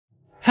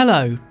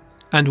Hello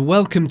and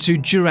welcome to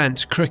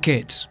Durant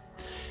Cricket.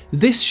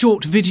 This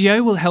short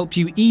video will help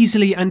you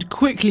easily and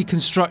quickly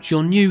construct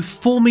your new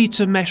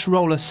 4-metre mesh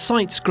roller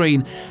sight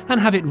screen and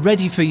have it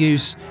ready for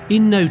use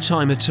in no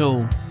time at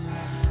all.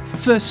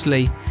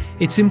 Firstly,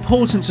 it's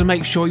important to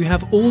make sure you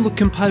have all the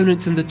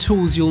components and the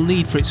tools you'll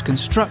need for its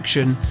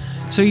construction,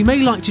 so you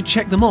may like to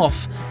check them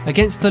off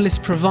against the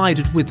list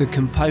provided with the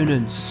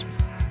components.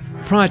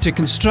 Prior to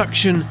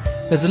construction,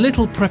 there's a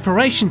little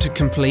preparation to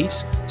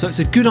complete, so it's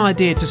a good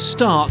idea to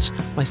start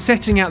by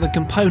setting out the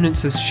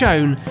components as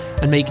shown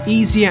and make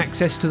easy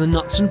access to the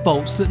nuts and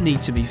bolts that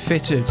need to be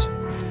fitted.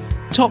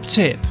 Top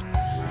tip: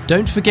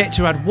 don't forget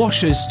to add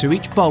washers to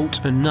each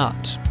bolt and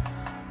nut.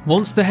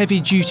 Once the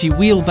heavy-duty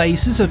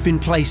wheelbases have been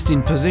placed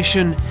in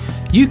position,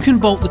 you can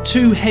bolt the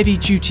two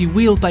heavy-duty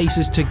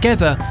wheelbases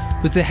together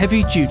with the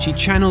heavy-duty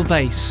channel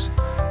base,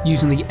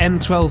 using the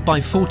M12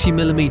 by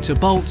 40mm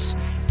bolts,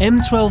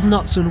 M12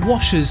 nuts and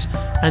washers,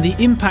 and the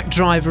impact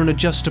driver and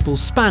adjustable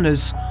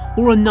spanners,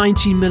 or a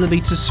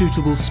 90mm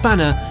suitable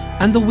spanner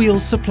and the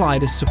wheels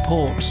supplied as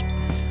support.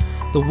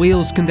 The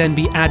wheels can then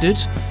be added,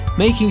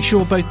 making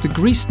sure both the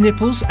grease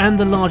nipples and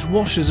the large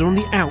washers are on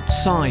the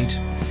outside.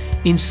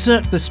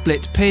 Insert the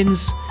split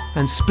pins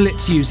and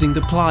split using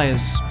the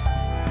pliers.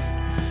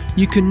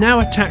 You can now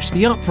attach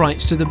the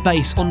uprights to the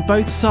base on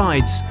both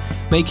sides,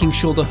 making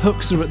sure the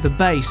hooks are at the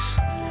base.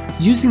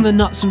 Using the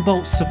nuts and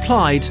bolts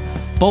supplied,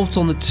 bolt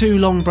on the two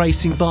long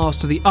bracing bars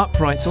to the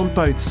uprights on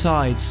both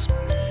sides.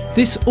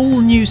 This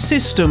all-new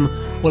system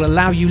will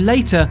allow you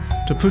later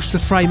to push the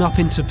frame up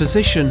into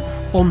position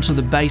onto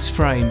the base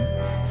frame.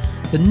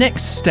 The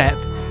next step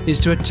is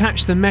to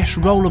attach the mesh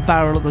roller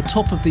barrel at the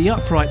top of the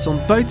uprights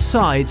on both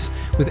sides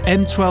with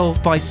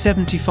M12 by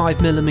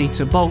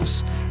 75mm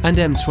bolts and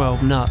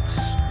M12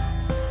 nuts.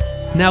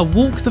 Now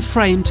walk the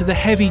frame to the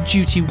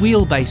heavy-duty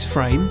wheelbase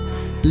frame,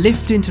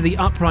 lift into the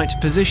upright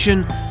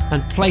position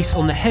and place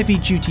on the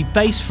heavy-duty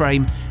base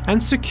frame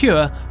and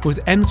secure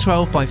with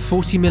M12 by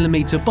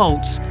 40mm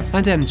bolts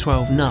and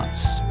M12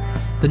 nuts.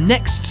 The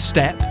next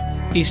step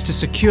is to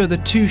secure the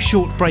two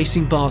short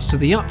bracing bars to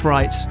the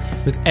uprights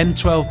with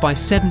M12 by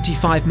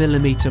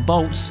 75mm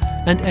bolts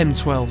and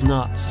M12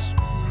 nuts.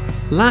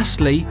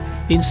 Lastly,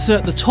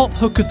 insert the top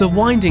hook of the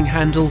winding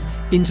handle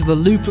into the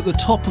loop at the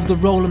top of the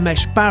roller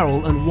mesh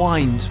barrel and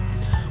wind.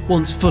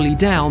 Once fully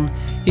down,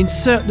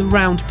 insert the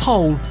round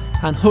pole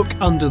and hook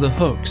under the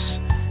hooks.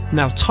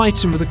 Now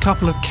tighten with a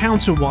couple of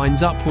counter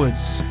winds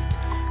upwards.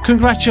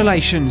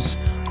 Congratulations!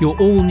 Your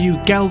all-new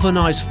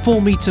galvanised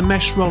 4-metre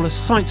mesh roller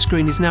sight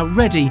screen is now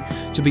ready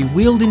to be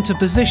wheeled into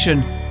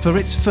position for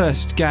its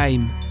first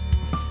game.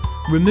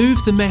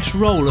 Remove the mesh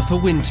roller for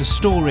winter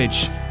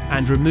storage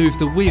and remove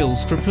the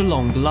wheels for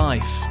prolonged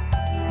life.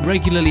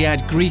 Regularly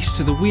add grease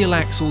to the wheel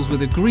axles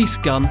with a grease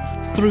gun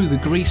through the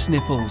grease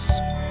nipples.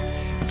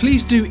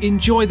 Please do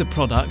enjoy the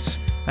product,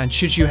 and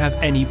should you have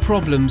any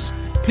problems,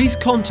 please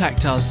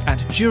contact us at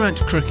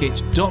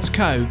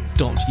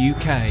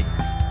durantcricket.co.uk.